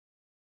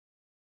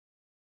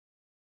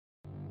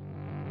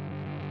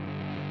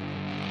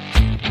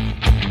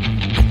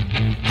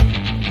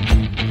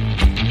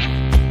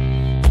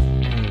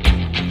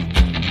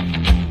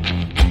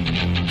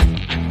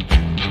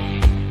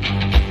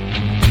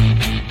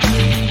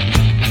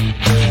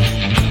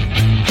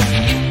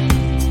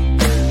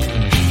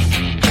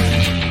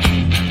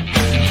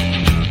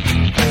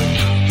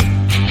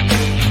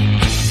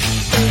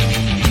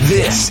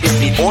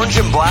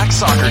Orange and Black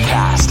Soccer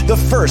Cast, the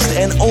first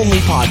and only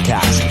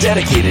podcast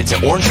dedicated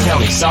to Orange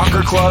County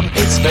Soccer Club,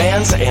 its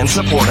fans, and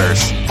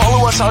supporters.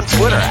 Follow us on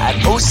Twitter at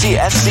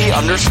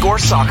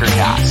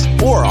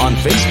OCSC_SoccerCast or on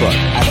Facebook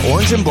at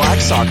Orange and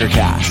Black Soccer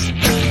Cast.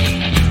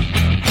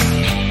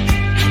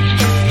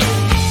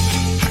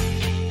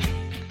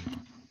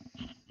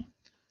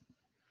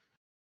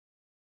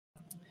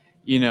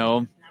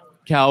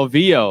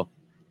 Calvillo.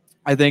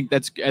 I think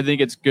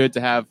it's good to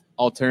have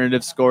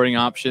alternative scoring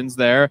options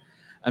there.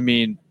 I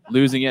mean,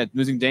 losing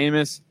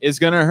Damus is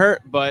going to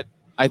hurt, but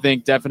I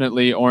think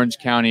definitely Orange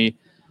County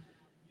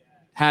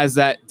has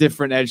that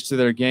different edge to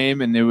their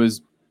game. And it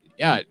was,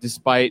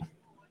 despite,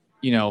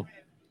 kind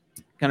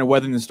of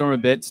weathering the storm a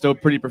bit, still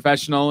pretty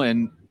professional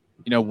and,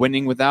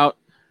 winning without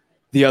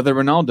the other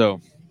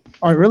Ronaldo.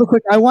 All right, really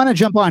quick. I want to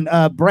jump on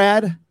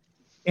Brad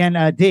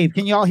and Dave.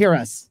 Can you all hear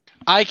us?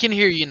 I can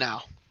hear you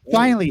now.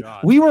 Finally,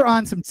 we were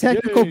on some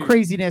technical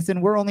craziness,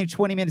 and we're only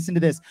 20 minutes into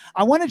this.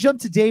 I want to jump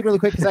to Dave really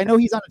quick because I know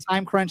he's on a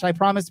time crunch. I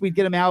promised we'd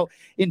get him out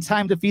in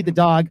time to feed the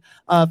dog.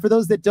 For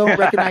those that don't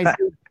recognize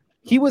him,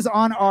 he was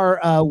on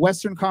our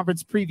Western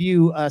Conference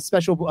preview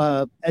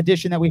special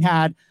edition that we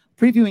had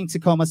previewing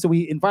Tacoma. So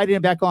we invited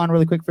him back on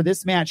really quick for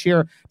this match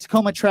here.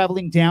 Tacoma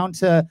traveling down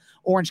to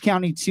Orange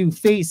County to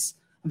face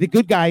the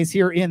good guys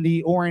here in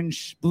the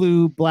orange,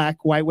 blue,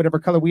 black, white, whatever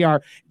color we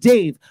are.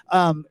 Dave,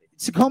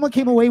 Tacoma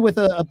came away with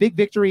a big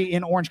victory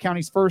in Orange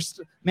County's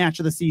first match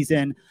of the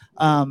season.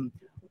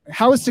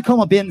 How has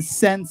Tacoma been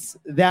since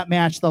that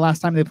match the last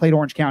time they played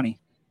Orange County?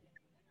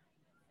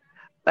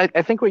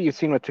 I think what you've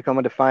seen with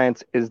Tacoma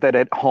Defiance is that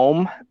at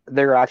home,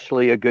 they're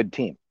actually a good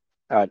team.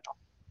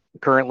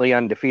 Currently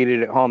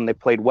undefeated at home. They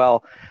played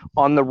well.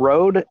 On the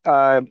road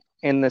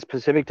in this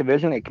Pacific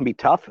Division, it can be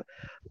tough,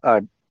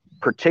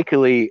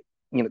 particularly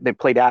they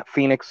played at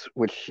Phoenix,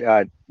 which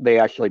they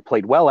actually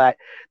played well at.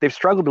 They've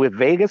struggled with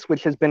Vegas,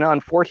 which has been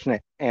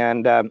unfortunate,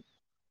 and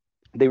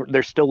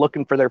they're still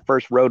looking for their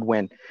first road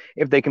win.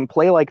 If they can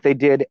play like they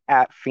did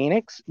at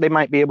Phoenix, they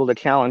might be able to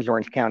challenge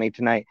Orange County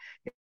tonight.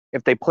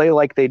 If they play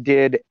like they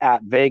did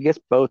at Vegas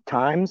both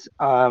times,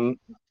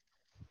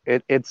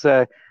 it's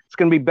going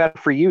to be better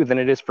for you than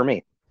it is for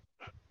me.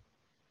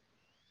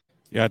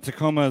 Yeah,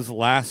 Tacoma's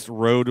last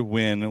road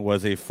win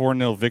was a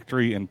 4-0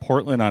 victory in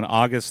Portland on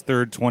August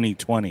 3rd,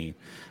 2020.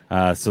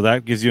 So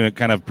that gives you a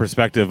kind of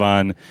perspective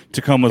on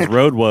Tacoma's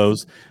road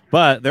woes.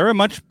 But they're a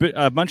much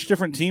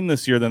different team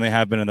this year than they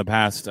have been in the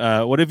past.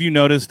 What have you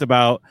noticed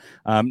about,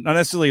 not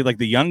necessarily like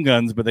the young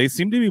guns, but they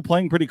seem to be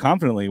playing pretty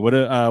confidently.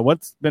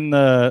 What's been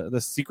the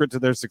secret to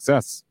their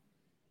success?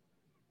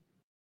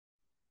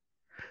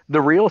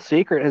 The real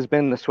secret has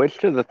been the switch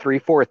to the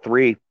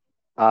 3-4-3.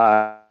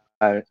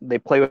 They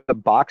play with the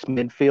box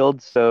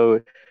midfield, so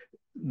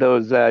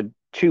those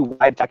two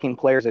wide attacking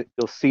players that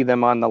you'll see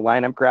them on the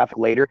lineup graphic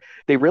later,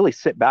 they really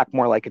sit back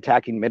more like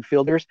attacking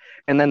midfielders.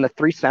 And then the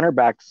three center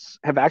backs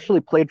have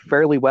actually played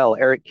fairly well.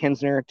 Eric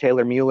Kinsner,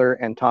 Taylor Mueller,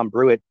 and Tom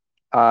Brewitt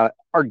are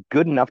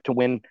good enough to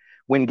win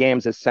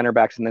games as center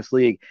backs in this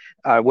league.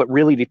 What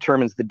really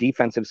determines the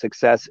defensive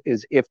success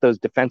is if those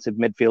defensive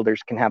midfielders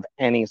can have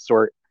any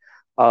sort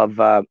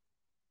of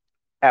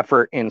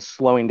effort in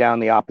slowing down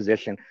the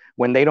opposition.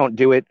 When they don't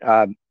do it,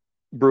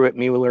 Brewitt,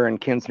 Mueller, and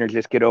Kinsner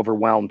just get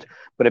overwhelmed.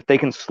 But if they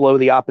can slow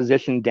the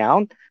opposition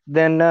down,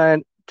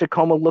 then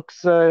Tacoma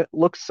looks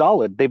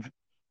solid. They've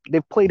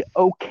played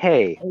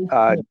okay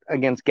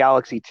against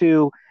Galaxy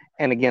 2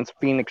 and against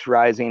Phoenix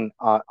Rising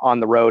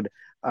on the road.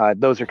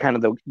 Those are kind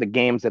of the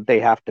games that they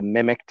have to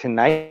mimic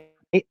tonight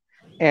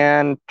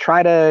and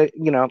try to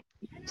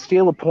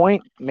steal a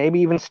point,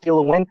 maybe even steal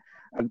a win.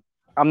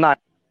 I'm not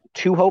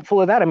too hopeful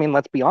of that. I mean,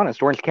 let's be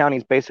honest. Orange County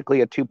is basically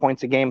a 2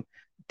 points a game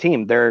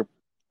team. They're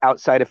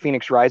outside of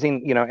Phoenix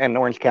Rising, and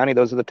Orange County.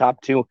 Those are the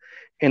top two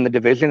in the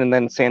division. And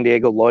then San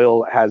Diego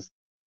Loyal has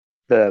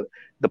the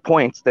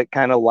points that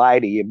kind of lie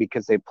to you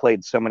because they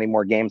played so many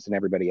more games than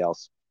everybody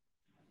else.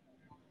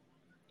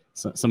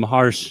 So, some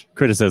harsh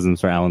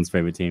criticisms for Alan's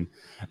favorite team.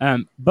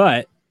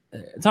 But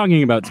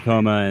talking about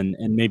Tacoma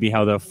and maybe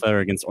how they'll fare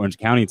against Orange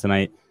County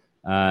tonight,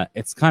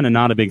 it's kind of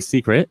not a big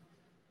secret.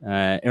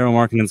 Aaron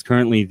Markinen is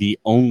currently the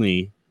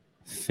only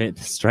fit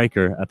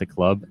striker at the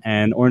club,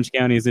 and Orange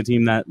County is a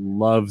team that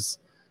loves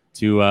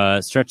to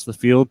stretch the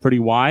field pretty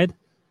wide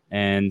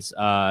and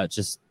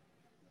just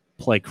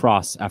play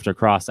cross after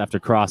cross after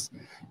cross.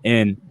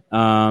 And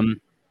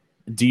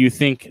do you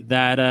think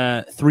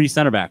that 3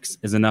 center backs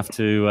is enough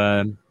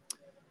to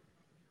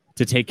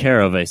take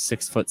care of a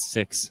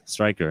 6'6"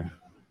 striker?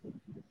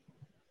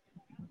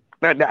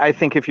 I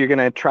think if you're going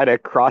to try to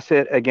cross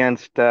it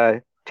against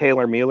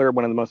Taylor Mueller,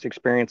 one of the most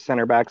experienced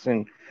center backs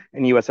in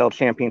USL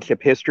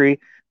Championship history,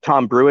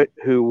 Tom Brewitt,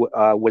 who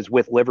was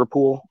with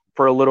Liverpool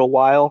for a little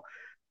while.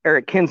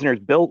 Eric Kinsner's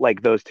built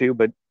like those two,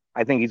 but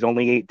I think he's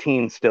only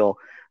 18 still.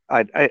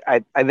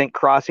 I think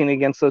crossing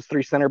against those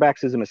 3 center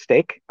backs is a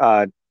mistake.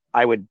 I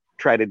would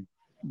try to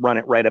run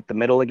it right up the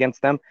middle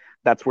against them.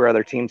 That's where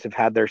other teams have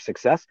had their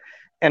success.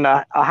 And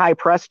a high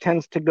press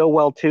tends to go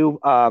well too.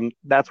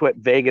 That's what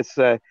Vegas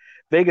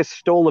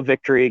stole a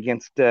victory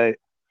against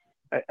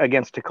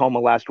against Tacoma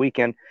last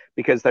weekend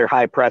because their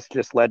high press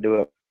just led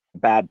to a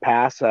bad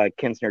pass.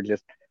 Kinsner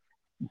just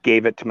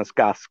gave it to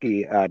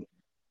Moskowski,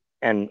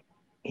 and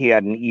he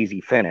had an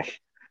easy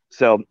finish.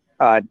 So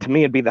to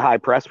me, it'd be the high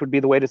press would be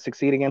the way to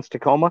succeed against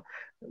Tacoma,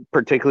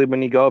 particularly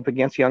when you go up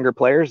against younger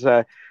players.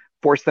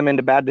 Force them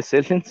into bad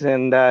decisions,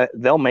 and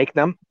they'll make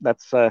them.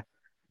 That's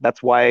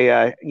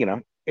why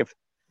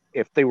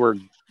if they were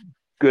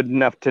good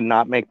enough to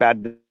not make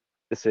bad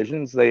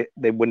decisions, they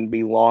wouldn't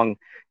be long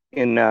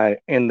in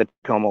the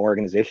Tacoma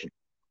organization.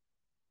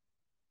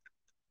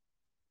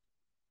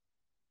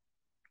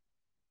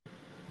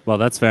 Well,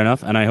 that's fair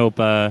enough, and I hope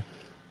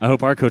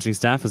our coaching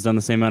staff has done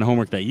the same amount of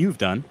homework that you've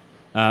done.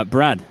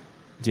 Brad,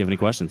 do you have any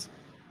questions?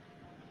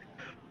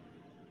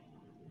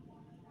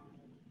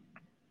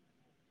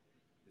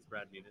 Is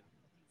Brad muted?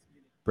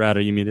 Brad,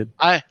 are you muted?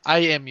 I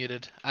am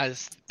muted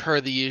as per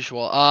the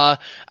usual. I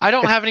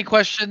don't have any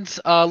questions.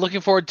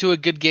 Looking forward to a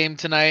good game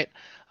tonight.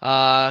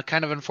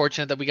 Kind of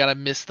unfortunate that we got to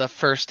miss the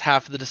first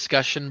half of the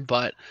discussion,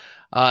 but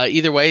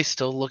either way,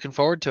 still looking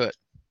forward to it.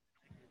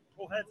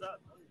 Oh, heads up.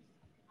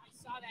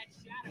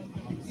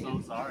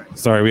 So sorry.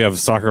 Sorry, we have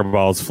soccer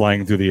balls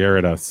flying through the air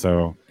at us,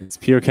 so it's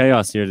pure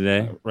chaos here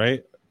today.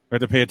 Right? We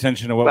have to pay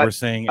attention to what we're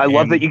saying. I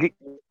love that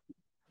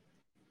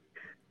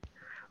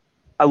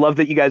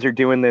you guys are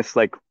doing this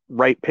like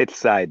right pitch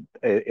side.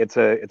 It's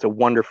a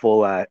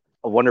wonderful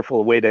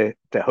way to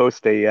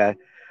host a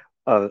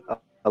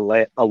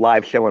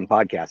live show and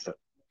podcast.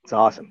 It's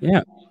awesome.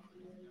 Yeah.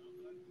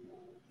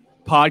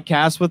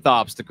 Podcast with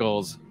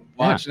obstacles.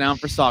 Watching out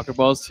for soccer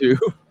balls too.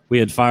 We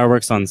had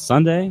fireworks on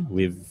Sunday.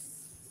 We've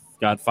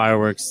got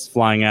fireworks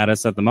flying at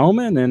us at the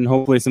moment, and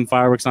hopefully some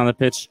fireworks on the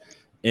pitch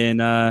in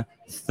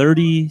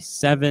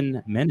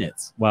 37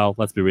 minutes. Well,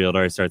 let's be real. It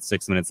already starts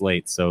 6 minutes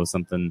late, so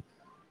something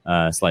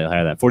slightly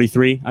higher than that.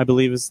 43, I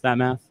believe, is that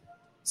math.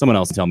 Someone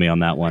else tell me on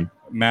that one.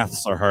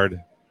 Maths are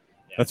hard.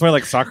 That's why,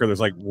 like soccer, there's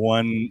like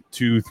 1,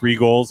 2, 3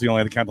 goals. You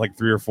only have to count like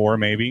 3 or 4,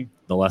 maybe.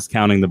 The less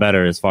counting, the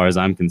better, as far as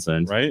I'm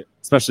concerned. Right?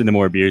 Especially the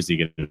more beers you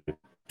get.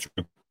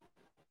 True.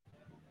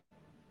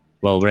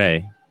 Well,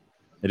 Ray,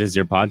 it is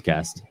your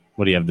podcast.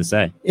 What do you have to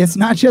say? It's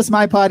not just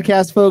my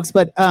podcast, folks,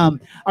 but I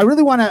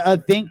really want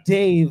to thank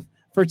Dave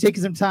for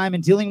taking some time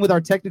and dealing with our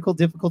technical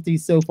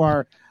difficulties so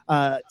far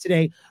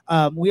today.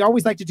 We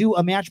always like to do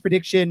a match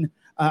prediction.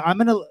 I'm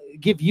going to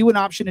give you an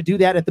option to do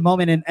that at the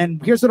moment.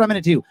 And here's what I'm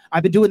going to do.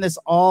 I've been doing this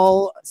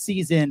all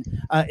season.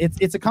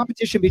 It's a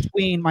competition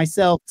between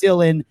myself,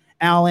 Dylan,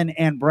 Alan,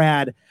 and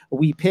Brad.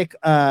 We pick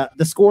the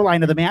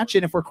scoreline of the match,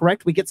 and if we're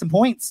correct, we get some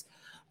points.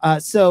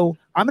 So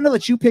I'm going to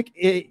let you pick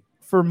it.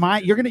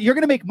 You're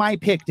gonna make my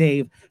pick,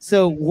 Dave.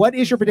 So what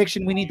is your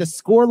prediction? We need the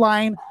score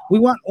line. We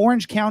want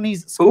Orange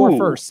County's score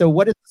first. So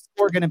what is the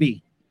score going to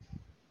be?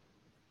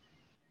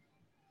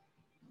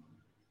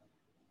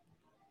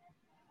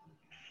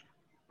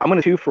 I'm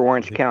going to 2 for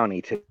Orange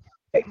County today,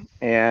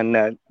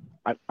 and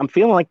I'm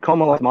feeling like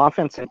Tacoma with some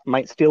offense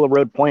might steal a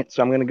road point,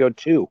 so I'm going to go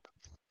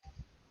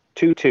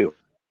 2-2.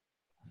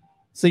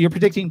 So you're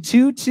predicting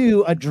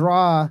 2-2, a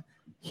draw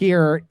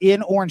here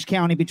in Orange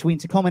County between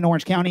Tacoma and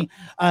Orange County.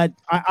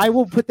 I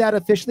will put that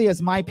officially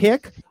as my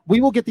pick. We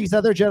will get these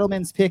other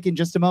gentlemen's pick in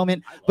just a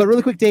moment. But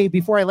really quick, Dave,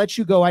 before I let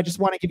you go, I just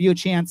want to give you a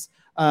chance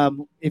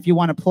if you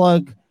want to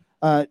plug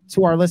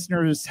to our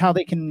listeners how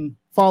they can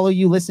follow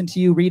you, listen to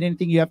you, read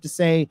anything you have to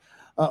say,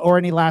 or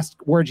any last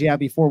words you have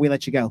before we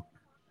let you go.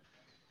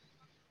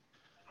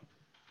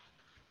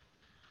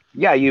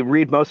 Yeah, you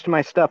read most of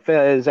my stuff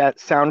is at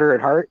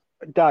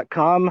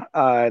sounderatheart.com.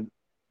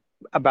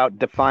 About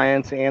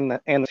Defiance and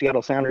the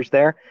Seattle Sounders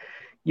there.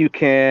 You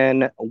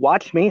can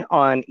watch me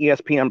on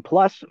ESPN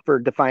Plus for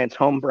Defiance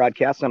home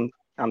broadcasts. I'm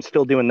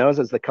still doing those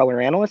as the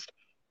color analyst.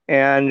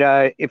 And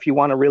if you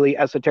want a really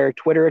esoteric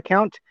Twitter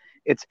account,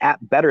 it's at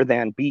Better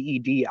Than,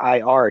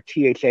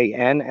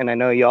 BEDIRTHAN. And I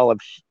know y'all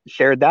have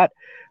shared that.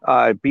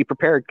 Be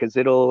prepared because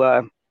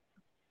it'll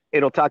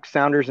talk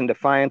Sounders and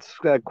Defiance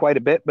quite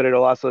a bit, but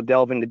it'll also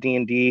delve into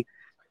D&D,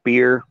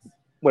 beer,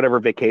 whatever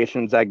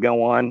vacations I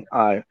go on.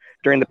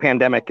 During the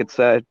pandemic, it's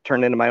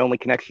turned into my only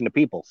connection to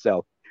people.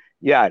 So,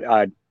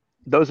 yeah,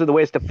 those are the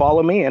ways to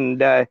follow me.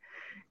 And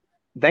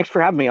thanks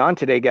for having me on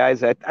today,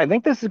 guys. I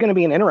think this is going to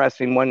be an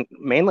interesting one,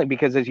 mainly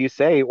because, as you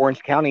say,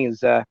 Orange County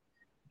is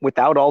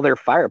without all their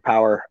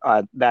firepower.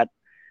 That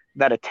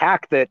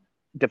attack that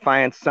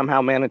Defiance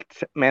somehow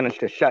managed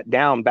to shut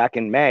down back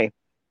in May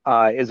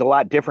is a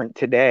lot different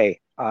today,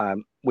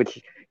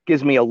 which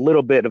gives me a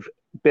little bit of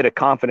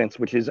confidence,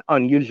 which is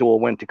unusual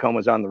when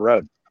Tacoma's on the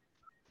road.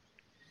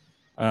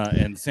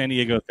 And San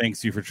Diego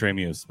thanks you for Trey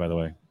Muse, by the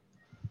way.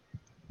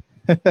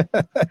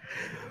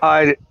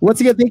 Once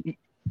again,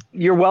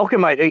 you're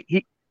welcome.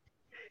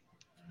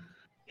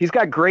 He's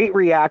got great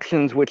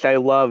reactions, which I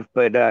love,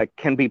 but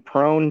can be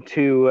prone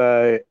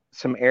to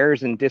some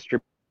errors in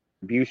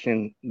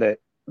distribution that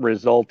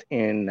result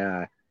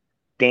in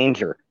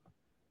danger.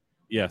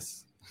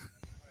 Yes.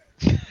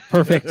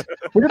 Perfect.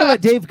 We're going to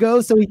let Dave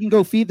go so he can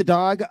go feed the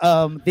dog.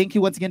 Thank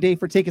you once again, Dave,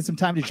 for taking some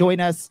time to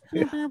join us.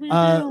 Ladies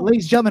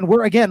and gentlemen,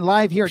 we're again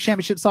live here at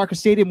Championship Soccer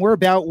Stadium. We're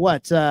about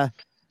 30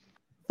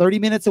 30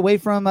 minutes away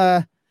from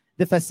the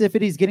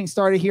festivities getting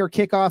started here.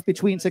 Kickoff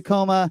between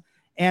Tacoma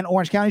and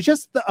Orange County. It's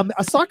just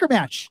a soccer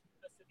match.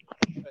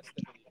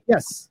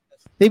 Yes.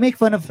 They make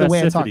fun of the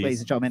way I talk,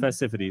 ladies and gentlemen.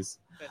 Festivities.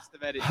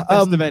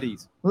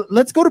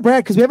 Let's go to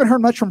Brad because we haven't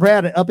heard much from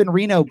Brad up in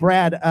Reno.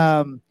 Brad,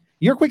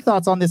 your quick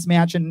thoughts on this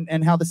match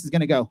and how this is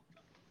going to go.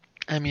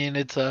 I mean,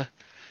 it's a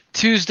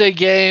Tuesday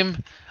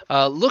game.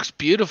 Looks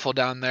beautiful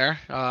down there.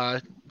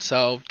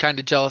 So kind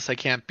of jealous I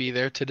can't be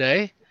there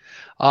today.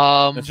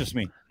 That's just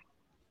me.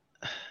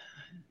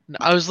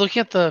 I was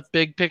looking at the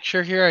big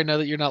picture here. I know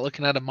that you're not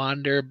looking at a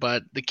monitor,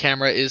 but the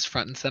camera is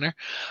front and center.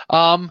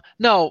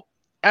 No,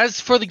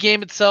 as for the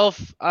game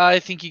itself, I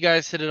think you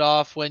guys hit it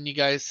off when you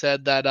guys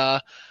said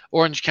that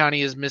Orange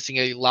County is missing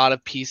a lot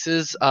of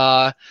pieces.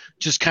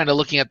 Just kind of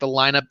looking at the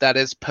lineup that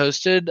is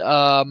posted,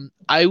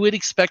 I would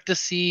expect to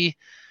see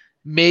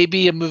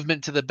maybe a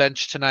movement to the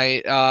bench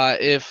tonight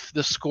if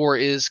the score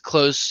is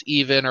close,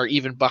 even, or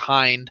even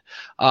behind,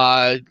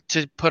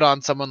 to put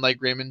on someone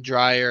like Raymond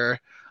Dreyer,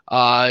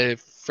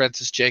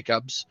 Francis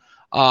Jacobs.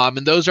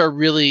 And those are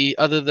really,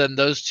 other than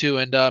those two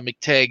and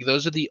McTagg,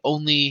 those are the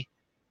only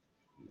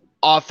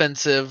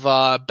offensive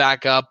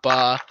backup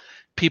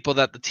people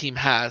that the team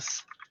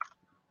has.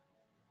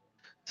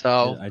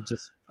 So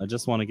I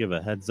just want to give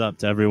a heads up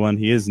to everyone.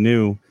 He is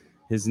new.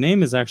 His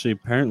name is actually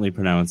apparently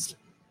pronounced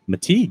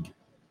McTeague.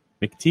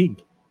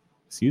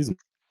 Excuse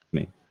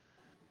me.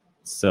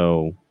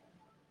 So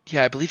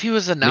yeah, I believe he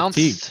was announced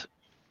McTeague.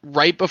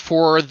 Right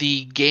before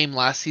the game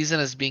last season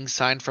as being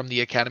signed from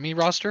the academy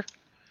roster.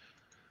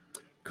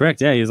 Correct.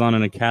 Yeah, he's on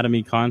an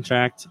academy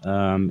contract.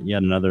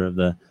 Yet another of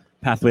the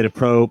Pathway to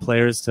Pro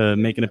players to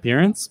make an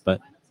appearance. But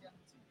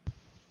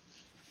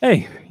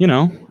hey,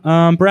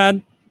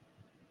 Brad,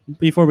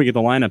 before we get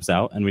the lineups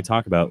out and we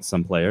talk about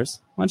some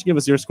players, why don't you give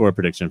us your score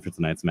prediction for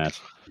tonight's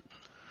match?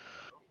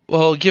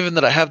 Well, given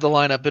that I have the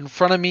lineup in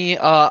front of me,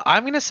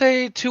 I'm going to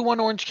say 2-1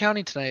 Orange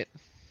County tonight.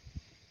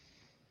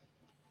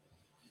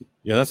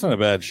 Yeah, that's not a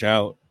bad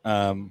shout.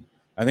 I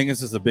think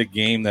this is a big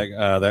game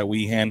that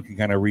Weehan can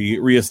kind of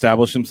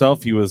reestablish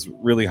himself. He was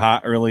really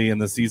hot early in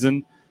the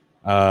season.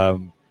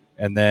 And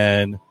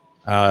then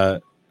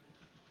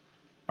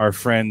our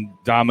friend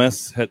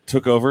Damus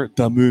took over.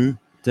 Damu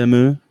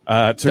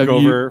took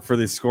over for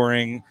the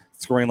scoring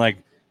like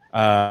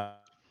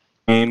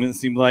game, it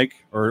seemed like,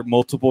 or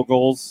multiple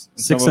goals.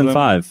 6 and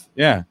 5.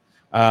 Yeah.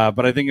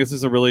 But I think this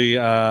is a really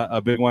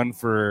a big one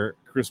for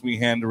Chris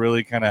Weehan to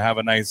really kind of have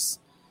a nice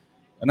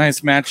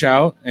match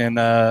out. And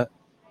I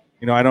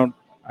don't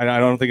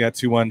think that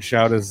 2-1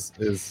 shout is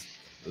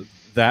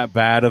that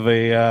bad of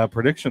a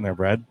prediction there,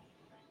 Brad.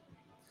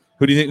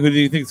 Who do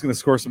you think is going to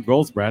score some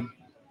goals, Brad?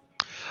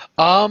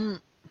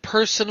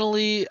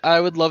 Personally, I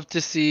would love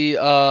to see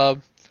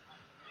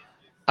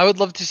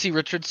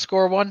Richard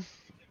score one.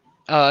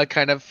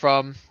 Kind of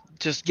from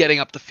just getting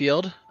up the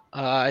field.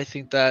 I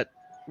think that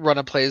run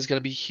of play is going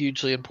to be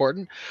hugely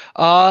important.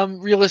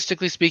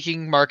 Realistically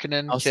speaking,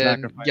 Markkanen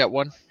can get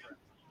one.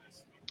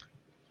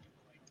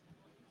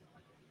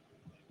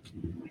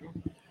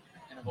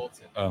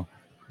 Oh.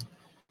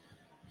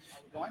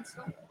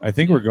 I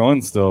think we're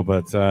going still,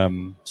 but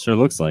sure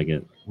looks like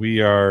it.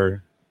 We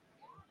are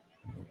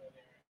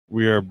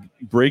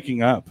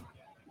breaking up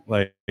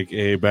like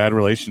a bad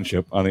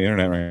relationship on the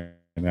internet right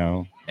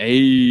now.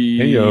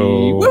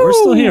 Hey-yo.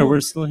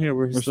 We're still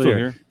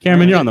here.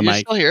 Cameron, you're on the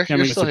mic. You're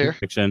Cameron, still here.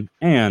 Prediction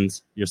and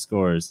your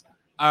scores.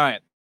 All right.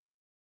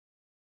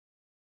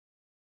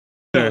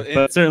 Sure,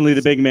 but certainly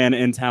the big man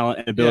in talent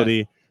and ability,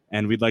 yeah.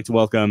 And we'd like to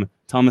welcome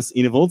Thomas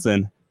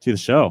Enevoldsen to the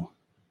show.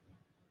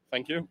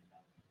 Thank you.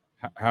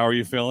 How are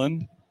you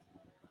feeling?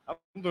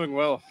 I'm doing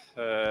well.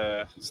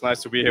 It's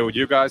nice to be here with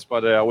you guys,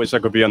 but I wish I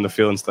could be on the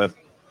field instead.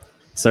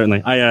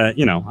 Certainly. I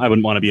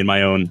wouldn't want to be in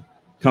my own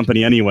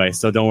company anyway,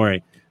 so don't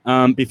worry.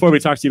 Before we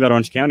talk to you about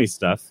Orange County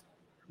stuff,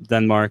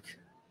 Denmark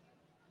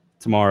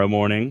tomorrow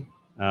morning.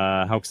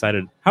 How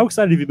excited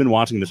have you been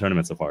watching the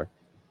tournament so far?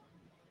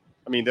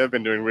 I mean, they've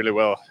been doing really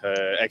well.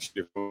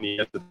 Actually, for me,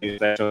 the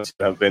nationals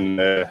have been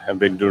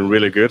doing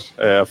really good.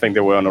 I think they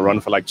were on a run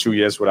for like 2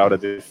 years without a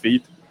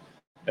defeat.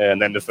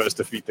 And then the first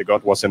defeat they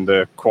got was in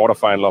the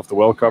quarterfinal of the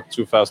World Cup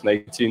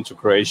 2018 to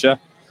Croatia.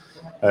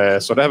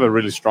 So they have a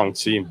really strong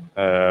team.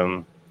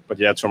 But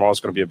yeah,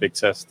 tomorrow's going to be a big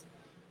test.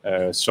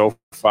 So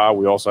far,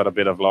 we also had a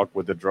bit of luck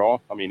with the draw.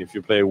 I mean, if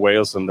you play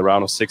Wales in the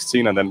round of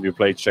 16 and then we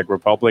play Czech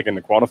Republic in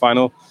the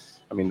quarterfinal,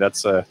 I mean,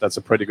 that's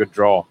a pretty good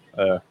draw.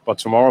 But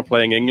tomorrow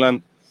playing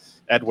England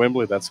at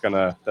Wembley, that's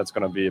gonna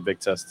be a big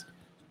test.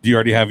 Do you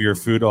already have your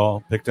food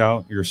all picked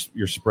out,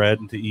 your spread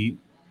to eat?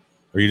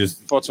 Or you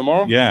just for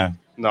tomorrow? Yeah.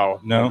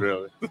 No, not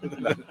really.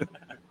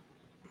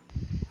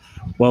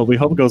 Well, we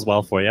hope it goes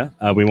well for you.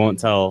 We won't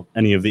tell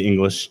any of the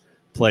English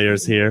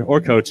players here or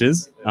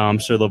coaches. I'm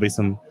sure there'll be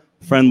some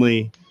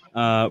friendly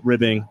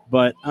ribbing,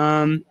 but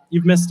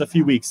you've missed a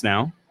few weeks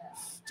now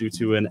due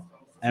to an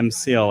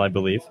MCL, I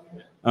believe.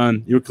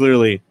 You were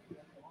clearly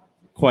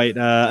quite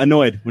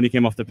annoyed when you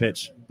came off the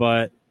pitch,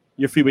 but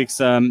you're a few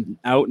weeks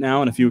out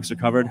now and a few weeks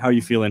recovered. How are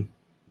you feeling?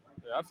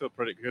 Yeah, I feel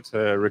pretty good.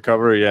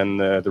 Recovery and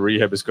the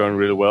rehab is going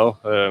really well.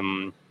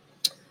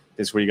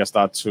 This week I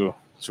start to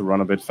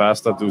run a bit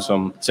faster, do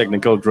some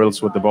technical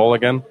drills with the ball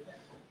again.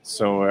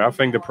 So I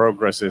think the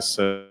progress is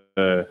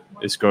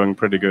going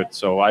pretty good.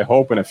 So I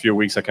hope in a few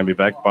weeks I can be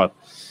back, but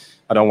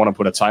I don't want to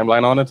put a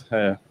timeline on it.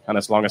 And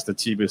as long as the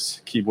team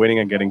keep winning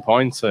and getting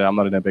points, I'm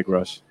not in a big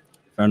rush.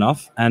 Fair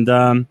enough.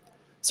 And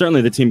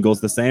certainly the team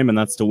goal's the same, and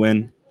that's to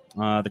win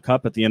the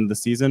cup at the end of the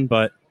season.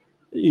 But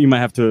you might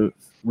have to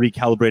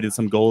recalibrate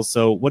some goals.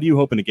 So what are you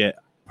hoping to get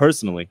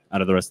personally out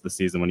of the rest of the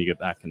season when you get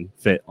back and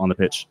fit on the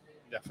pitch?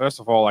 Yeah,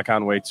 first of all, I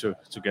can't wait to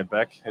get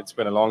back. It's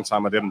been a long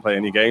time I didn't play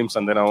any games,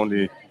 and then I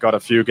only got a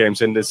few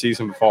games in this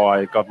season before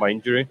I got my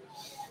injury.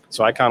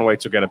 So I can't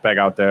wait to get it back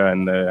out there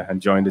and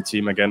join the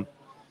team again.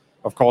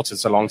 Of course,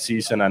 it's a long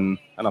season, and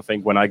I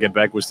think when I get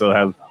back, we still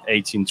have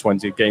 18,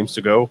 20 games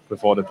to go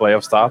before the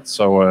playoffs start.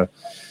 So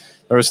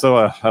there is still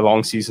a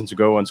long season to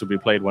go and to be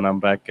played when I'm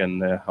back.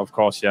 And, of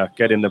course,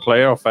 get in the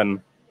playoff, and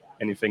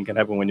anything can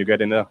happen when you get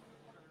in there.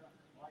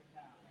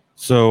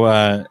 So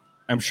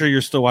I'm sure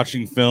you're still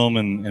watching film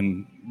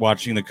and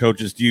watching the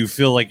coaches. Do you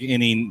feel like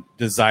any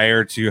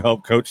desire to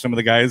help coach some of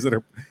the guys that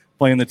are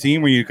playing the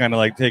team, or are you kind of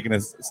like taking a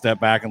step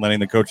back and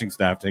letting the coaching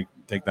staff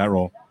take that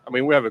role? I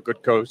mean, we have a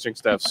good coaching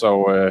staff,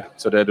 so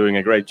they're doing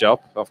a great job.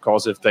 Of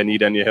course, if they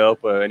need any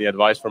help, any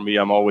advice from me,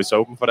 I'm always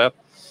open for that.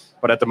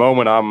 But at the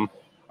moment,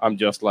 I'm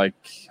just like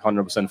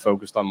 100%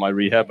 focused on my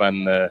rehab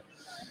and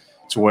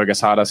to work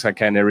as hard as I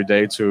can every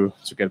day to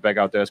get back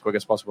out there as quick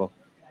as possible.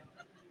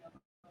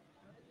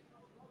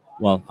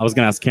 Well, I was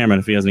going to ask Cameron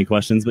if he has any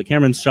questions, but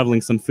Cameron's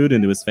shoveling some food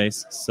into his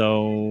face.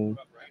 So,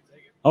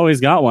 oh, he's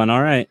got one.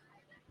 All right.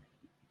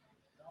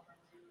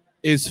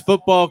 Is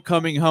football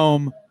coming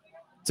home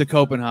to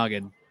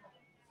Copenhagen?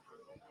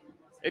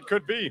 It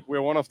could be.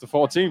 We're one of the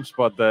 4 teams,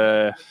 but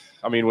I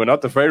mean, we're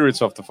not the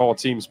favorites of the 4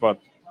 teams, but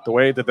the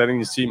way that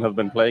Danish team have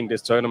been playing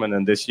this tournament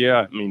and this year,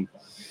 I mean,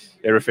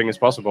 everything is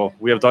possible.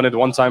 We have done it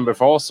one time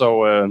before,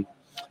 so I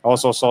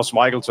also saw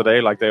Schmeichel today,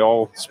 like they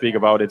all speak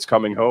about it's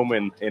coming home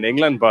in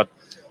England, but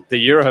the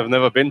Euro have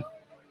never been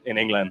in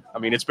England. I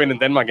mean, it's been in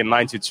Denmark in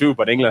 92,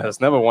 but England has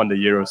never won the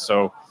Euro,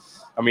 so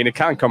I mean, it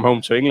can't come home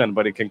to England,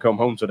 but it can come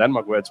home to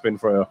Denmark, where it's been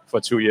for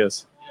 2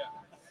 years.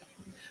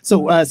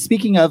 So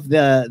speaking of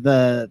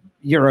the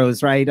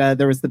Euros, right?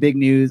 There was the big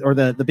news, or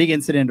the big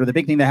incident, or the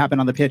big thing that happened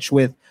on the pitch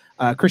with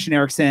Christian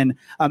Eriksen.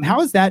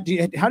 How is that?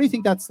 How do you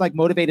think that's like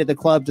motivated the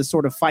club to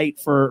sort of fight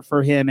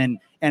for him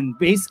and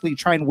basically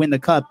try and win the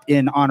cup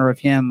in honor of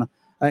him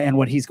and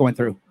what he's going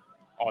through?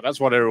 Oh,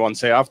 that's what everyone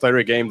say. After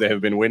every game, they have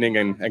been winning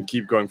and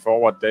keep going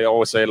forward. They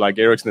always say, like,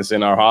 Eriksen is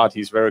in our heart.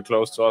 He's very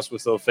close to us. We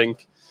still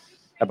think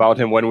about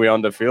him when we're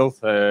on the field.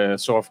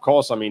 So, of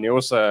course, I mean, it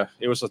was a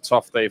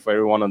tough day for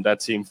everyone on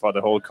that team, for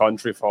the whole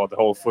country, for the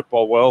whole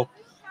football world.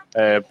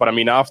 But, I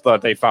mean, after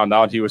they found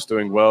out he was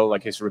doing well,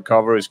 like his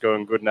recovery is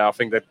going good now, I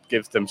think that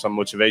gives them some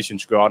motivation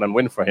to go out and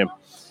win for him.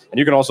 And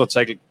you can also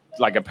take,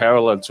 like, a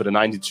parallel to the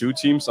 92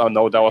 teams. I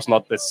know that was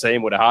not the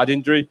same with a heart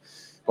injury,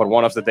 but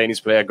one of the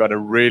Danish players got a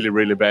really,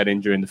 really bad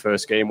injury in the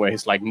first game where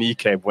his, like,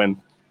 kneecap went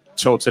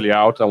totally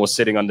out and was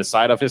sitting on the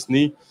side of his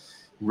knee.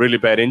 Really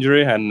bad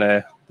injury,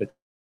 and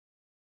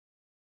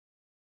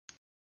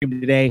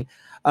today.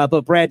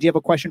 But Brad, do you have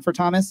a question for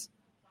Thomas?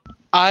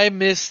 I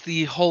missed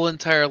the whole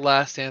entire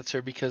last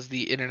answer because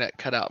the internet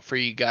cut out for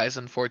you guys,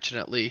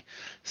 unfortunately.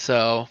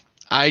 So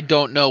I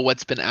don't know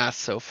what's been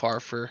asked so far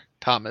for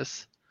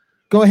Thomas.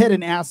 Go ahead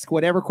and ask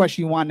whatever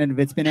question you want, and if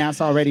it's been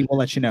asked already, we'll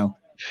let you know.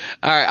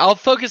 All right, I'll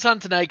focus on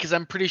tonight because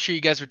I'm pretty sure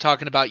you guys were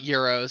talking about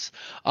Euros.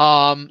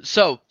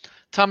 So,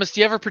 Thomas,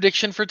 do you have a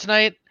prediction for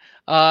tonight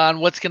on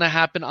what's going to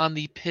happen on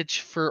the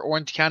pitch for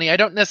Orange County? I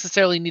don't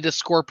necessarily need a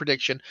score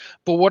prediction,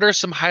 but what are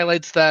some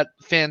highlights that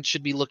fans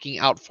should be looking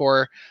out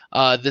for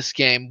this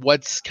game?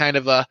 What's kind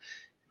of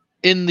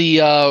in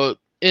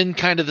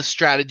kind of the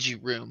strategy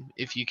room,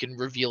 if you can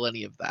reveal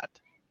any of that?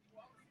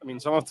 I mean,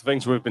 some of the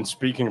things we've been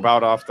speaking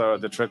about after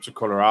the trip to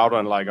Colorado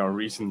and like our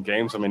recent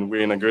games, I mean,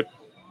 we're in a good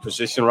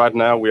position right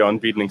now. We're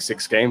unbeaten in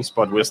 6 games,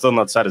 but we're still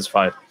not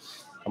satisfied.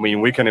 I mean,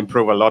 we can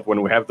improve a lot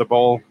when we have the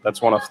ball.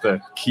 That's one of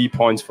the key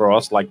points for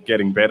us, like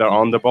getting better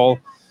on the ball.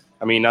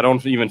 I mean, I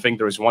don't even think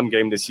there is one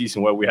game this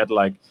season where we had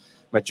like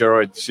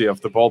majority of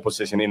the ball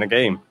position in a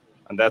game.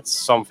 And that's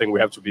something we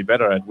have to be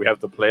better at. We have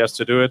the players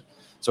to do it.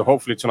 So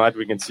hopefully tonight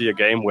we can see a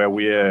game where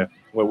we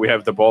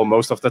have the ball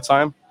most of the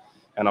time.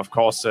 And of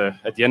course,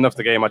 at the end of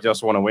the game, I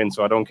just want to win.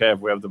 So I don't care if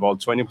we have the ball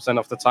 20%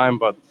 of the time,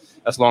 but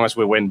as long as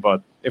we win.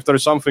 But if there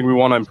is something we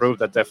want to improve,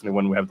 that definitely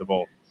when we have the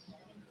ball.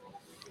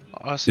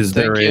 Awesome.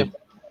 Thank you.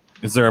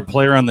 Is there a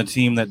player on the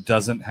team that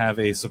doesn't have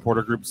a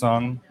supporter group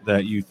song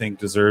that you think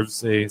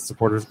deserves a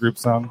supporters group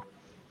song?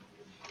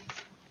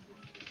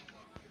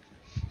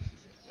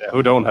 Yeah,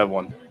 who don't have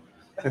one?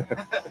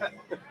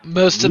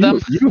 Most of them.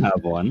 You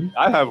have one.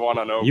 I have one,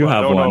 I know. You have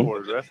I don't one. know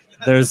who it is.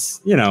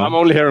 There's, I'm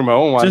only hearing my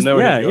own one. Just,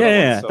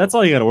 yeah. One, so. That's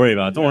all you got to worry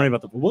about. Don't worry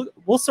about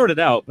we'll sort it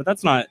out, but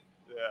that's not,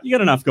 you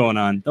got enough going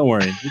on. Don't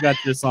worry. You got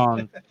your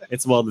song.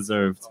 It's well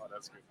deserved. Oh,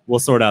 that's good. We'll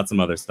sort out some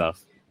other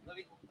stuff.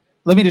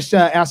 let me just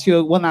ask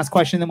you one last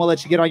question, then we'll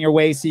let you get on your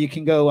way so you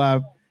can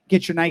go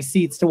get your nice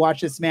seats to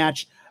watch this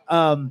match.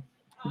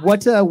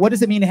 What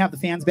does it mean to have the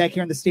fans back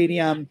here in the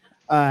stadium,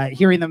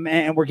 hearing them,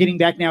 and we're getting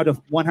back now to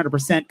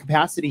 100%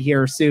 capacity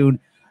here soon?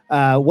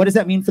 What does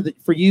that mean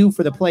for you,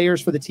 for the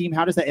players, for the team?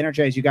 How does that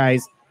energize you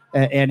guys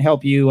and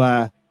help you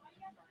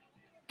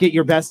get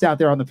your best out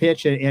there on the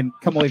pitch and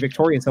come away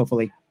victorious,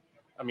 hopefully?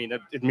 I mean,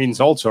 it means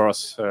all to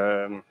us.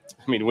 I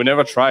mean, we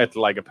never tried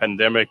like a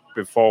pandemic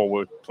before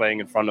with playing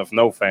in front of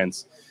no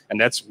fans. And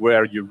that's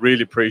where you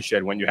really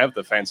appreciate when you have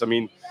the fans. I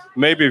mean,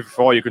 maybe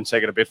before you can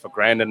take it a bit for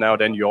granted now,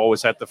 then you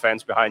always had the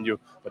fans behind you.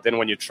 But then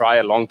when you try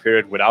a long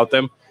period without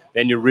them,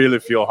 then you really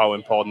feel how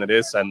important it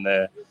is and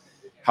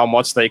how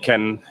much they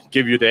can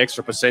give you the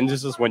extra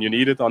percentages when you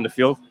need it on the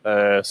field.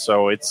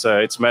 So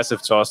it's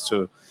massive to us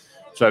to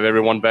have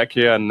everyone back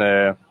here.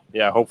 And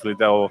hopefully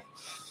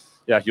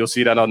you'll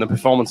see that on the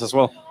performance as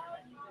well.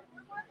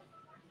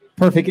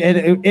 Perfect.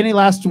 And any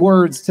last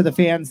words to the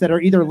fans that are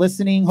either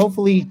listening,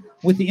 hopefully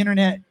with the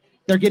internet,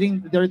 they're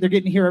getting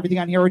to hear everything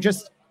on here, or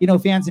just,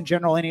 fans in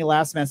general, any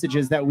last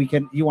messages that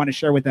you want to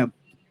share with them?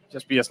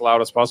 Just be as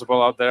loud as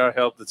possible out there.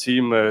 Help the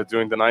team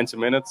during the 90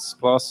 minutes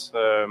plus.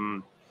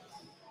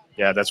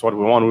 That's what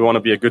we want. We want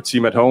to be a good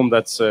team at home.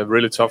 That's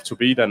really tough to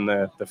beat, and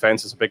the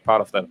fans is a big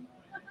part of that.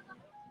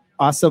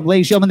 Awesome.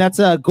 Ladies and gentlemen, that's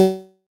a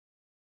goal.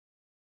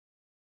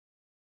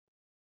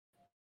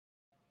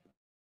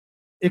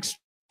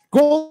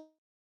 Goal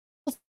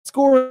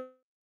scorer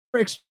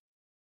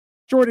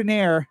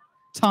extraordinaire,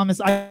 Thomas.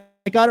 I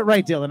got it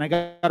right, Dylan. I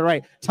got it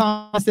right.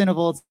 Thomas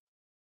Enevoldsen.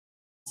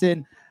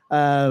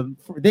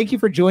 Thank you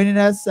for joining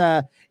us.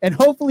 And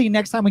hopefully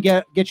next time we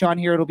get you on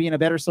here, it'll be in a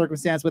better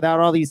circumstance without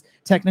all these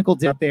technical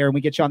dip there, and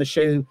we get you on the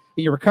show in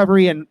your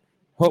recovery, and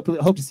hope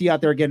to see you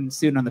out there again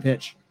soon on the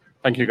pitch.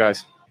 Thank you,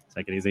 guys.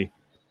 Take it easy.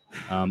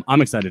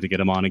 I'm excited to get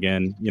him on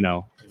again,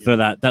 for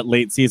that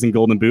late season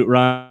Golden Boot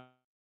run.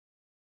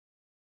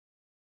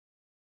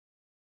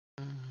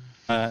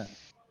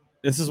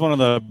 This is one of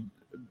the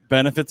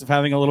benefits of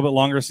having a little bit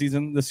longer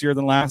season this year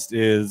than last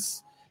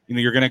is,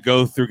 you're going to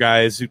go through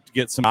guys who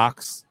get some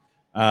knocks,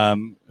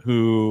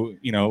 who,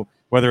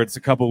 whether it's a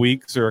couple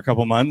weeks or a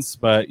couple months,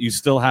 but you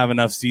still have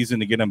enough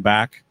season to get him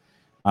back,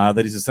 that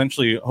he's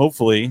essentially,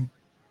 hopefully,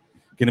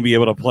 going to be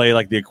able to play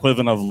like the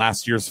equivalent of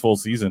last year's full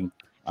season.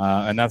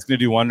 And that's going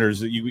to do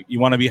wonders. You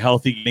want to be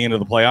healthy getting into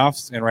the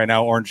playoffs. And right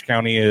now, Orange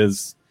County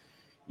is,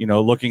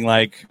 looking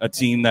like a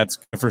team that's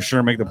for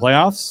sure make the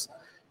playoffs.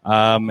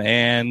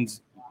 And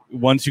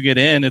once you get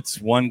in,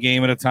 it's one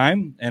game at a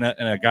time, and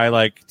a guy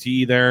like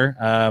T there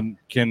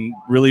can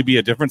really be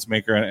a difference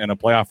maker in a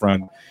playoff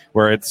run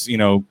where it's,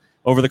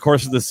 over the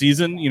course of the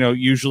season,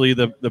 usually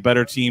the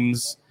better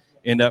teams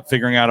end up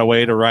figuring out a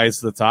way to rise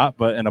to the top.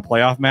 But in a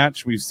playoff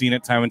match, we've seen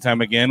it time and time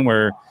again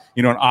where,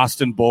 an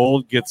Austin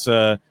Bold gets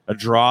a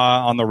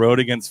draw on the road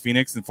against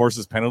Phoenix and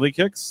forces penalty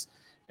kicks.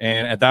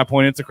 And at that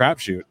point, it's a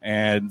crapshoot.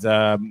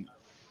 And,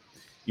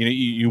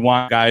 you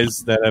want guys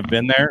that have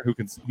been there who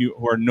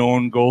are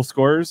known goal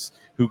scorers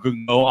who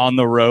can go on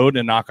the road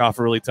and knock off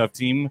a really tough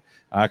team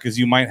because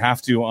you might have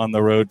to on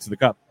the road to the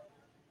Cup.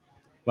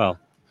 Well,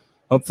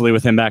 hopefully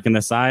with him back in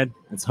the side,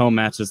 it's home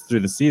matches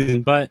through the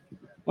season. But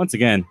once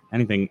again,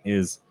 anything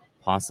is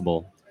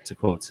possible, to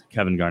quote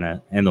Kevin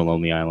Garnett and the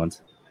Lonely Island.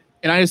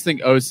 And I just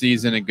think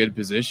OC's in a good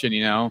position,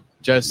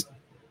 just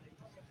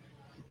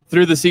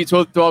through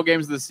the 12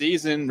 games of the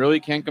season,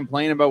 really can't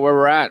complain about where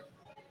we're at.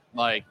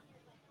 Like,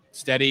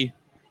 steady,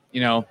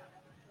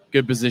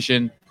 good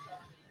position.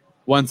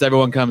 Once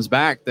everyone comes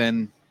back,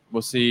 then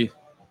we'll see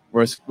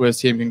where his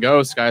team can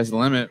go. Sky's the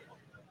limit.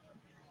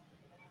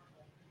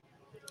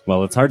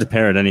 Well, it's hard to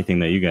parrot anything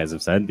that you guys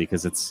have said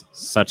because it's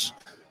such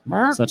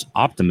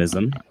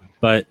optimism.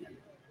 But,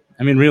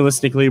 I mean,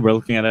 realistically, we're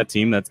looking at a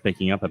team that's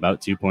picking up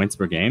about 2 points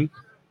per game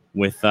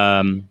with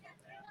a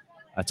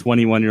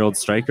 21-year-old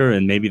striker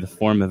in maybe the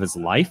form of his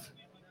life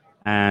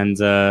and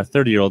a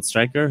 30-year-old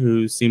striker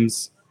who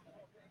seems...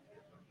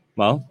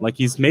 well, like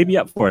he's maybe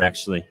up for it,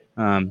 actually.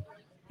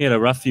 He had a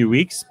rough few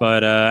weeks,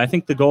 but I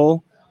think the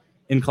goal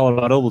in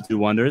Colorado will do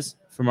wonders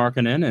for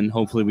Markkanen, and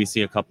hopefully we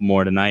see a couple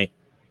more tonight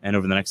and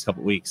over the next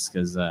couple weeks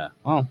because,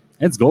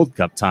 it's Gold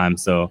Cup time,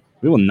 so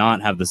we will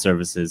not have the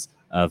services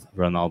of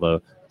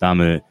Ronaldo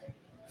Damu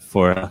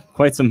for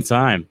quite some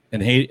time.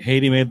 And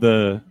Haiti made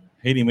the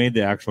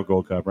actual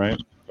Gold Cup, right?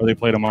 Or they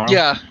play tomorrow?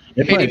 Yeah,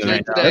 Haiti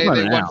played today. They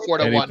won now.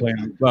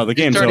 4-1. Well, the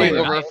game's over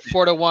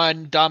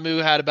 4-1.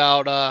 Damu had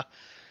about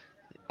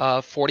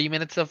 40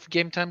 minutes of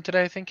game time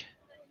today, I think.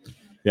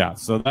 Yeah,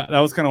 so that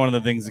was kind of one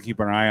of the things to keep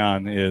an eye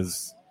on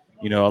is,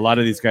 a lot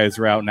of these guys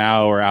who are out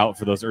now are out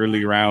for those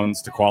early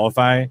rounds to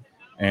qualify.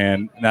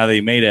 And now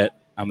they made it.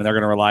 I mean, they're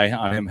going to rely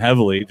on him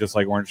heavily, just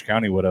like Orange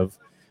County would have.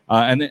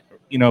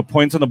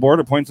 Points on the board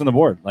are points on the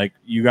board. Like,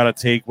 you got to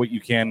take what you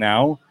can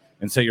now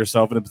and set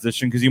yourself in a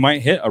position because you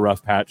might hit a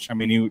rough patch. I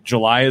mean,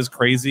 July is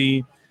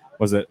crazy.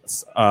 Was it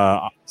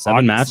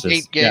 7 matches?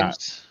 8 games. Yeah.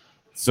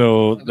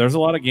 So there's a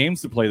lot of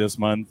games to play this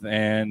month,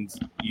 and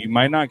you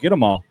might not get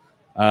them all.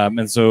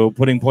 And so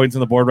putting points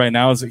on the board right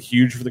now is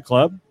huge for the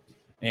club.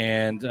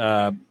 And,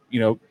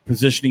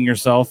 positioning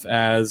yourself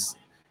as,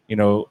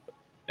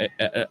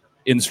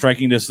 in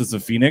striking distance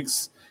of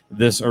Phoenix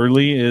this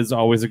early is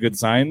always a good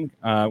sign,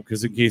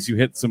 because in case you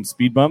hit some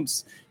speed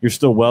bumps, you're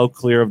still well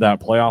clear of that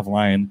playoff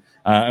line.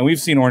 And we've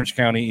seen Orange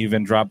County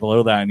even drop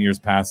below that in years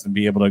past and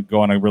be able to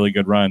go on a really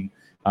good run.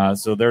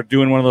 So they're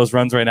doing one of those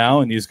runs right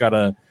now, and you just got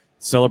to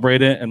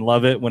celebrate it and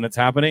love it when it's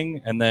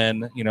happening. And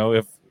then,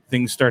 if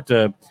things start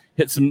to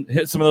hit some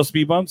of those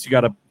speed bumps, you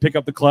got to pick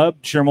up the club,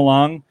 cheer them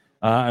along,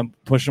 and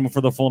push them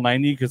for the full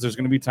 90, because there's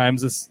going to be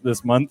times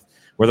this month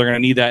where they're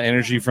going to need that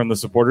energy from the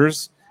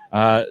supporters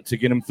to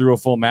get them through a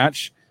full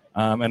match.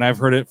 And I've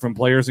heard it from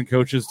players and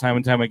coaches time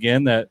and time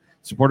again that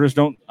supporters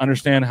don't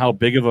understand how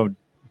big of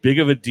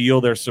a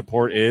deal their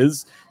support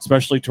is,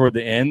 especially toward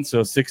the end.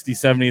 So 60th,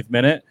 70th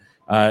minute,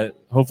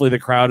 hopefully the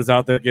crowd is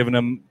out there giving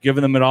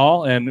them it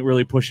all and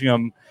really pushing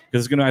them,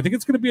 because I think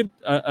it's going to be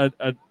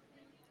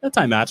a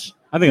time match.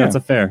 I think that's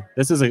a fair.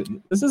 This is a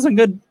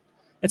good.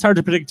 It's hard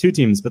to predict two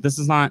teams, but this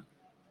is not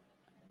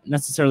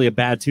necessarily a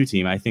bad two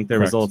team. I think their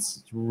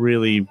results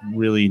really,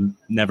 really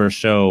never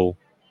show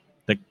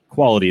the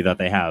quality that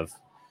they have.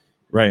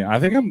 Right. I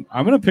think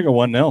I'm going to pick a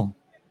 1-0.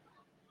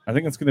 I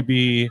think it's going to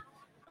be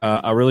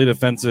a really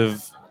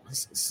defensive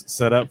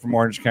setup from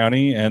Orange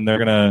County, and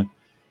they're going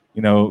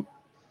to,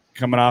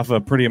 coming off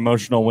a pretty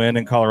emotional win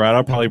in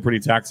Colorado, probably pretty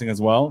taxing as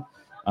well.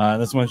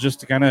 This one's just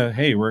to kind of,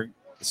 hey, we're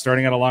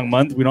starting out a long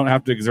month. We don't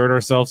have to exert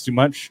ourselves too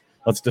much.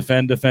 Let's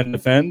defend,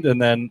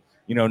 and then,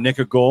 nick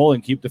a goal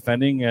and keep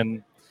defending.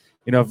 And,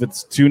 if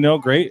it's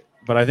 2-0, great.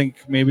 But I think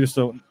maybe just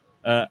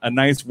a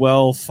nice,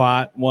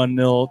 well-fought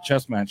 1-0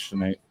 chess match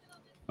tonight.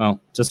 Well,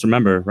 just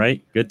remember,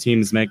 right? Good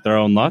teams make their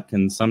own luck,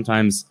 and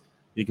sometimes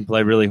you can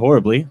play really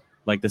horribly,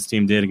 like this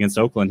team did against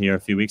Oakland here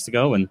a few weeks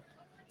ago, and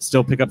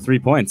still pick up 3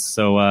 points.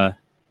 So,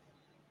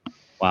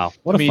 wow,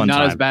 what a fun time.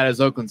 Not as bad as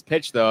Oakland's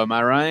pitch, though. Am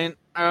I right?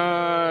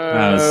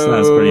 That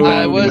was pretty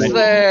bad. I was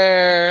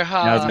there.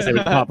 I was going to say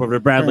we pop over to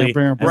Bradley.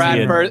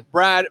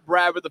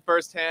 Brad with the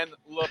first hand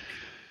look.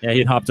 Yeah,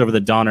 he'd hopped over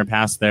the Donner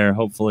pass there.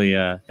 Hopefully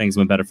things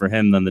went better for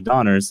him than the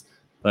Donners.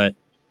 But,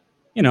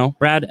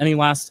 Brad, any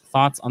last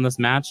thoughts on this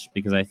match?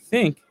 Because I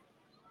think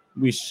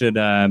we should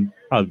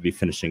probably be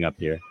finishing up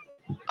here.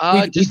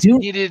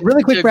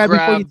 Really quick, Brad,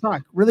 before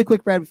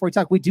you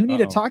talk. We do need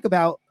to talk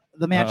about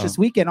the match this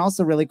weekend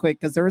also really quick,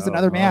 because there is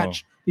another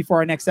match before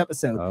our next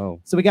episode.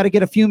 So we got to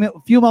get a few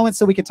moments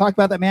so we can talk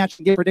about that match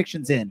and get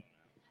predictions in.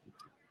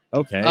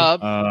 Okay.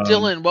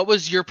 Dylan, what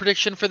was your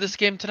prediction for this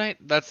game tonight?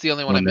 That's the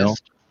only one I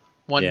missed.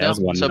 1-0. Yeah,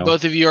 1-0. So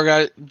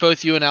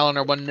both you and Alan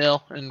are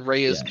 1-0, and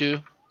Ray is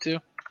 2-2.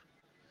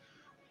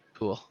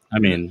 Cool.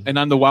 And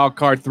I'm the wild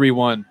card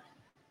 3-1.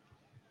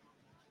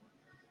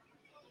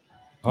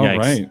 All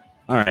right.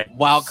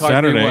 Wild card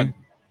Saturday, 3-1.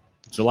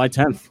 July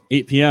 10th,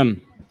 8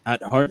 p.m.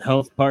 at Heart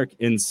Health Park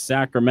in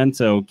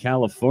Sacramento,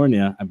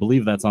 California. I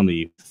believe that's on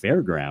the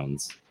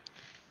fairgrounds.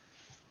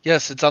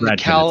 Yes, it's on the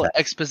Cal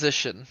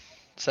Exposition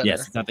Center.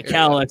 Yes, it's at the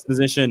Cal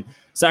Exposition.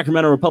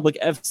 Sacramento Republic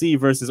FC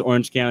versus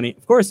Orange County.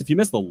 Of course, if you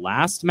missed the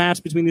last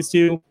match between these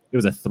two, it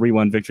was a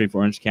 3-1 victory for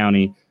Orange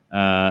County.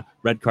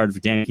 Red card for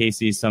Dan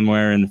Casey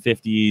somewhere in the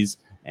 50s,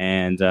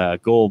 and a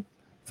goal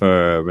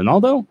for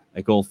Ronaldo,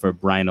 a goal for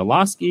Brian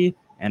Olowski,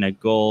 and a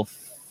goal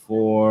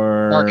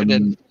for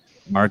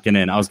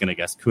Markkinen. I was going to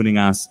guess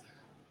Kuningas,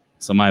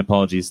 so my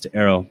apologies to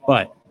Arrow.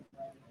 But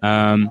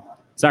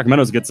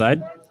Sacramento's a good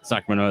side.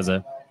 Sacramento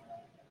has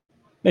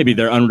maybe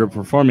they're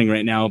underperforming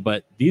right now,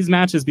 but these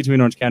matches between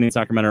Orange County and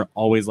Sacramento are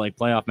always like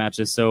playoff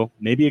matches, so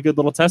maybe a good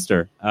little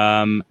tester.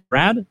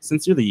 Brad,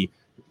 since you're the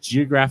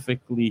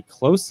geographically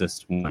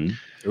closest one,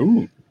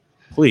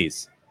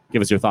 please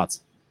give us your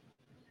thoughts.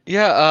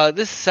 Yeah,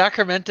 this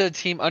Sacramento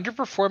team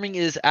underperforming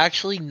is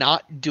actually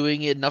not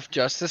doing enough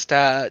justice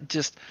to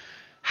just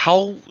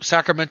how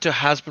Sacramento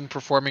has been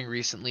performing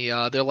recently.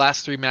 Their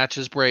last 3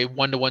 matches were a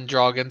 1-1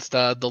 draw against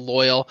the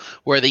Loyal,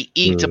 where they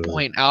eked a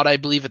point out, I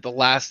believe, at the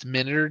last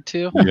minute or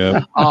two.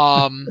 Yeah.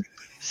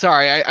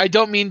 Sorry, I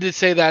don't mean to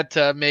say that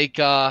to make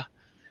Alan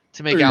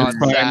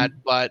sad,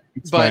 but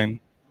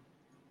fine.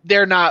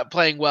 They're not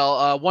playing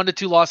well.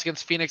 1-2 loss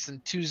against Phoenix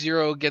and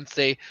 2-0 against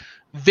a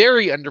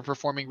very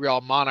underperforming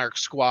Real Monarch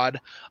squad.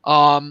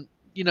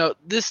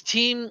 This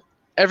team,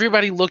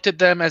 everybody looked at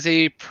them as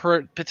a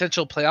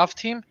potential playoff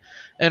team,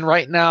 and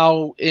right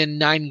now in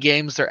 9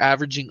 games they're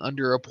averaging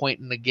under a point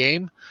in a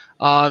game.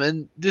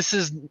 And this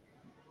is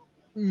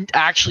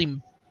actually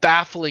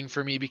baffling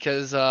for me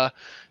because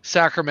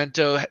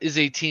Sacramento is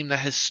a team that,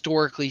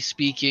 historically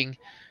speaking,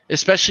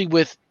 especially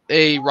with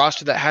a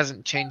roster that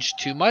hasn't changed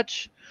too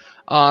much,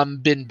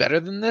 been better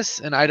than this.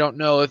 And I don't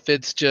know if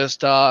it's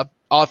just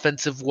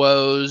offensive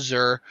woes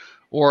or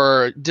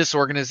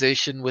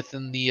disorganization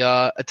within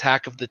the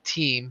attack of the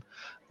team,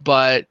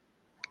 but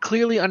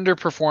clearly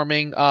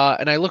underperforming.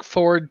 And I look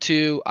forward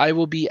to, I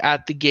will be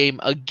at the game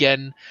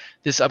again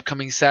this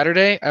upcoming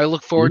Saturday. I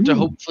look forward to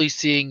hopefully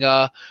seeing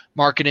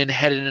Markkinen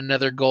head in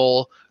another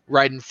goal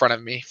right in front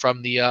of me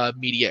from the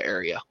media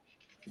area.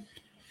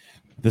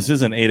 This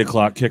is an 8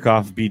 o'clock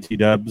kickoff, BT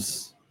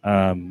Dubs.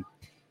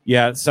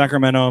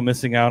 Sacramento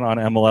missing out on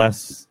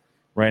MLS.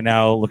 right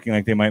now looking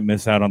like they might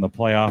miss out on the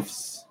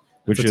playoffs,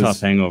 which It's a tough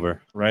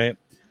hangover. right.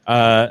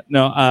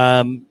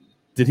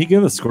 Did he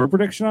give a score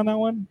prediction on that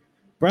one?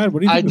 Brad,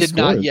 what do you think I the did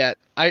not score is? yet.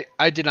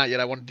 I did not yet.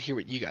 I wanted to hear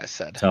what you guys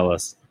said. Tell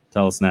us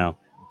now.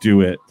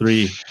 Do it.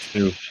 3,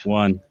 2,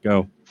 1,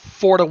 go.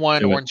 4-1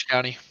 Do it. Orange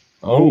County.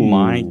 Oh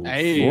my!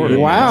 Hey. Florida.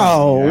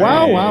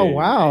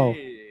 Wow.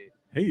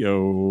 Hey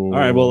yo. All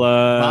right, well,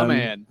 My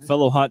man.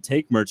 fellow hot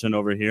take merchant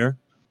over here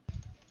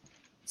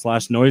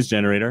 / noise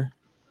generator.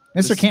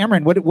 Mr.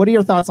 Cameron, what are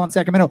your thoughts on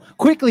Sacramento?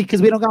 Quickly,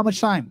 because we don't got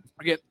much time.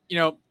 Okay,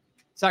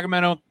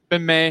 Sacramento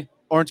been May,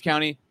 Orange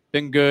County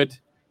been good,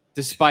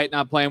 despite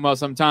not playing well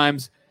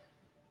sometimes.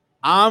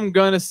 I'm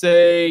gonna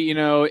say,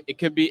 it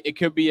could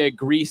be a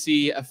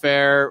greasy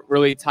affair,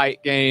 really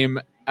tight game.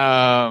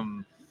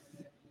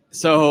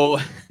 So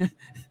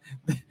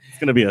It's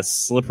going to be a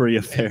slippery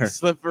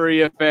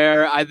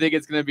affair. I think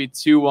it's gonna be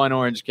 2-1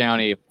 Orange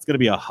County. It's going to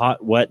be a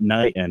hot, wet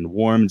night and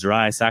warm,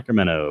 dry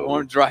Sacramento.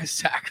 Warm, dry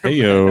Sacramento. Hey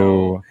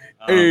yo.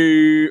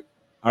 Hey.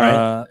 All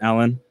right,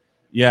 Alan.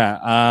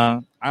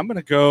 Yeah. I'm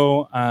gonna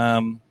go.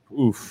 I'm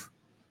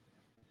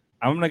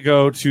gonna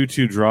go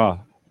 2-2 draw.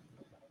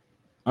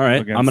 All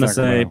right, Against I'm going to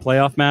say Sacramento.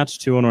 playoff match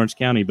 2-1 Orange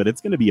County, but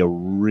it's going to be a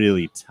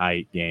really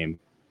tight game.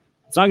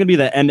 It's not going to be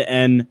the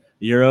end-to-end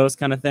Euros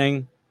kind of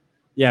thing.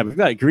 Yeah, we've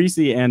got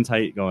greasy and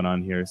tight going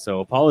on here, so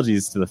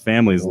apologies to the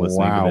families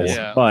listening to this.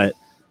 Yeah. But,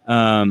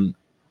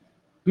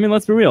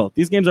 let's be real.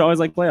 These games are always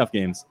like playoff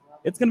games.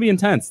 It's going to be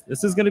intense.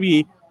 This is going to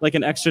be like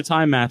an extra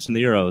time match in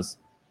the Euros.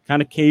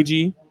 Kind of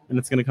cagey, and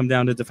it's going to come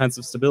down to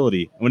defensive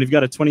stability. And when you've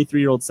got a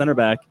 23-year-old center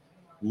back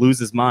lose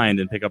his mind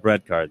and pick up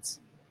red cards.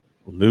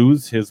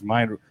 Lose his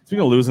mind.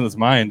 Speaking of losing his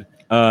mind,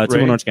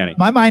 2-1 Orange County.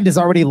 My mind is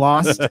already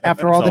lost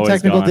after all It's the always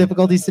technical gone.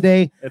 difficulties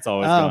today. It's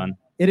always gone.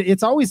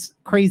 It's always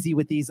crazy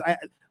with these.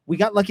 We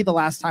got lucky the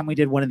last time we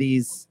did one of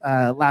these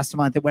last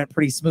month. It went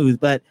pretty smooth.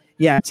 But,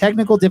 yeah,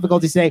 technical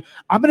difficulties today.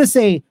 I'm going to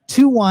say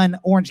 2-1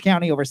 Orange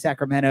County over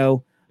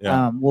Sacramento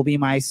will be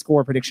my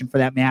score prediction for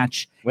that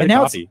match. Way And to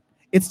now copy.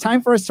 it's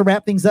time for us to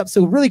wrap things up.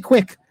 So really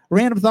quick,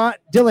 random thought.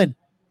 Dylan.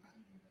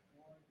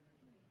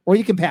 Or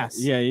you can pass.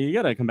 Yeah, you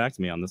got to come back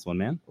to me on this one,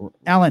 man.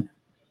 Alan.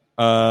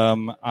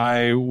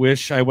 I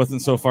wish I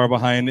wasn't so far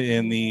behind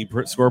in the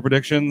score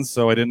predictions,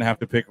 so I didn't have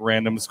to pick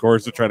random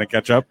scores to try to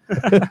catch up.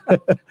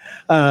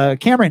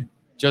 Cameron.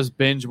 Just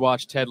binge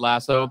watch Ted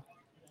Lasso.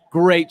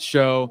 Great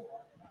show.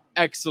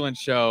 Excellent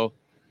show.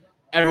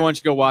 Everyone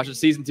should go watch it.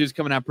 Season 2 is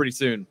coming out pretty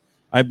soon.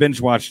 I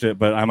binge watched it,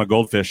 but I'm a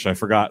goldfish. I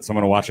forgot, so I'm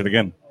going to watch it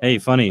again. Hey,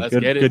 funny. Let's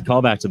get it. Good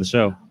callback to the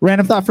show.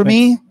 Random thought for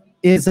me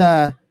is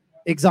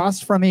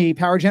exhaust from a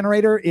power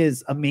generator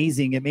is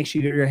amazing. It makes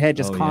your head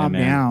just Oh, yeah, calm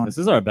man. down. This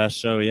is our best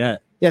show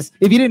yet. Yes.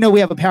 If you didn't know, we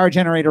have a power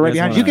generator right Yes,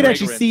 behind I you. You know. could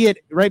actually see it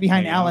right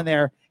behind Yeah. Alan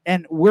there.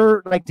 And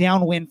we're like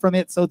downwind from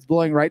it. So it's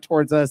blowing right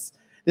towards us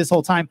this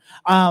whole time.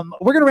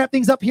 We're going to wrap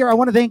things up here. I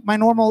want to thank my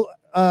normal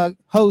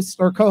host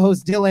or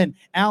co-host Dylan,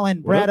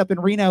 Alan, Brad up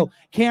in Reno.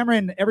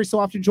 Cameron every so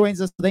often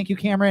joins us. Thank you,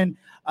 Cameron.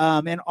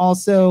 And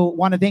also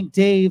want to thank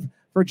Dave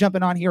for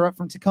jumping on here up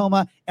from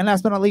Tacoma. And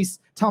last but not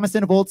least, Thomas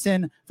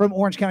Enevoldsen from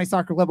Orange County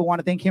Soccer Club. I want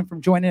to thank him for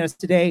joining us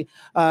today.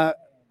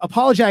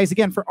 Apologize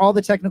again for all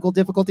the technical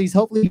difficulties.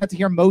 Hopefully you got to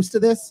hear most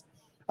of this.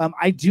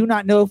 I do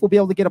not know if we'll be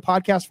able to get a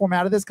podcast form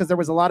out of this because there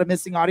was a lot of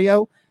missing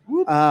audio.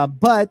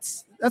 But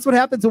that's what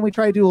happens when we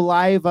try to do a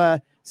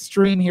live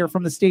stream here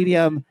from the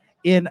stadium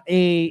in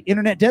a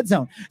internet dead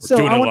zone. We're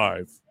doing it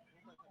live.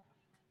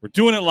 We're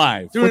doing it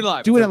live. Doing it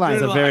live. Doing it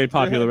live. It's a very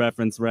popular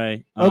reference,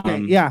 Ray. Okay,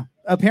 yeah.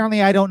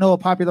 Apparently, I don't know a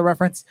popular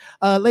reference.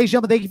 Ladies and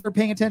gentlemen, thank you for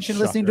paying attention,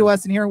 listening to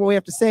us, and hearing what we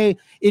have to say.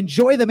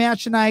 Enjoy the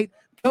match tonight.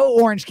 Go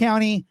Orange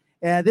County.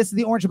 This is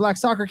the Orange and Black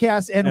Soccer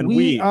Cast, and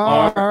we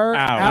are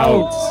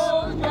out.